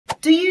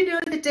Do you know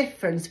the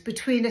difference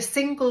between a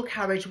single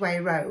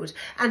carriageway road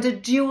and a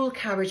dual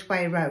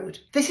carriageway road?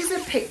 This is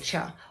a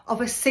picture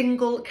of a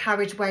single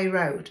carriageway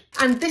road,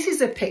 and this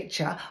is a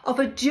picture of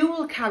a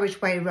dual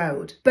carriageway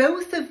road.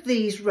 Both of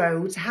these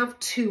roads have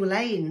 2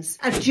 lanes.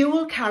 A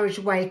dual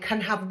carriageway can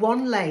have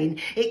 1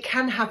 lane, it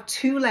can have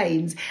 2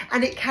 lanes,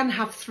 and it can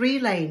have 3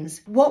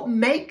 lanes. What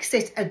makes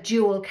it a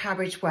dual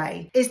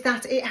carriageway is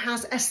that it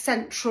has a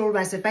central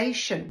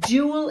reservation.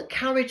 Dual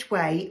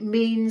carriageway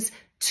means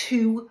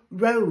 2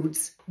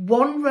 roads.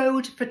 1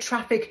 road for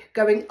traffic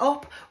going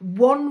up,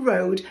 1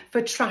 road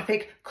for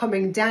traffic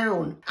coming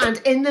down.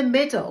 And in the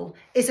middle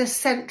is a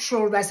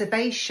central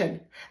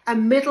reservation, a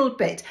middle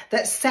bit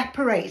that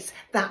separates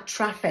that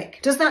traffic.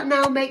 Does that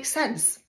now make sense?